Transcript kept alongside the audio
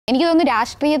എനിക്ക് തോന്നുന്നു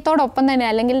രാഷ്ട്രീയത്തോടൊപ്പം തന്നെ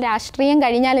അല്ലെങ്കിൽ രാഷ്ട്രീയം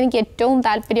കഴിഞ്ഞാൽ എനിക്ക് ഏറ്റവും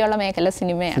താല്പര്യമുള്ള മേഖല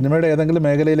സിനിമയാണ്. സിനിമയുടെ ഏതെങ്കിലും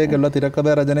മേഖലയിലേക്കുള്ള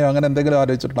തിരക്കഥ രചനയോ അങ്ങനെ എന്തെങ്കിലും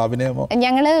ആലോചിച്ചിട്ടുണ്ടോ? അഭിനയമോ?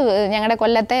 ഞങ്ങളുടെ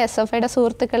കൊല്ലത്തെ SFIയുടെ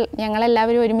സുഹൃത്തുക്കൾ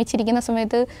ഞങ്ങളെല്ലാവരും ഒരുമിച്ചിരിക്കുന്ന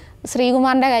സമയത്ത്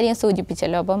ശ്രീകുമാറിൻ്റെ കാര്യം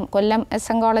സൂചിപ്പിച്ചല്ലോ. അപ്പം കൊല്ലം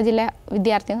SM കോളേജിലെ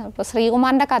വിദ്യാർത്ഥി, അപ്പോൾ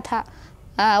ശ്രീകുമാറിൻ്റെ കഥ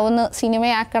ഒന്ന്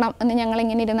സിനിമയാക്കണം എന്ന്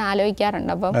ഞങ്ങളിങ്ങനെ ഇരുന്ന്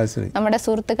ആലോചിക്കാറുണ്ട്. അപ്പം നമ്മുടെ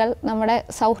സുഹൃത്തുക്കൾ, നമ്മുടെ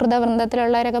സൗഹൃദ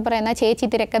വൃന്ദത്തിലുള്ളവരൊക്കെ പറയുന്ന ചേച്ചി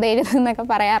തിരക്കഥ എഴുതുന്നൊക്കെ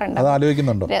പറയാറുണ്ട്.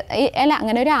 അല്ല,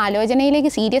 അങ്ങനെ ഒരു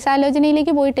ആലോചനയിലേക്ക്, സീരിയസ്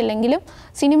ആലോചനയിലേക്ക് പോയിട്ടില്ലെങ്കിലും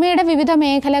സിനിമയുടെ വിവിധ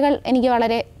മേഖലകൾ എനിക്ക്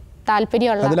വളരെ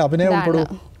താല്പര്യമുള്ളതാണ്.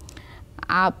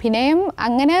 അഭിനയം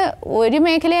അങ്ങനെ ഒരു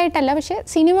മേഖലയായിട്ടല്ല, പക്ഷെ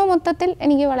സിനിമ മൊത്തത്തിൽ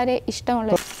എനിക്ക് വളരെ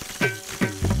ഇഷ്ടമുള്ള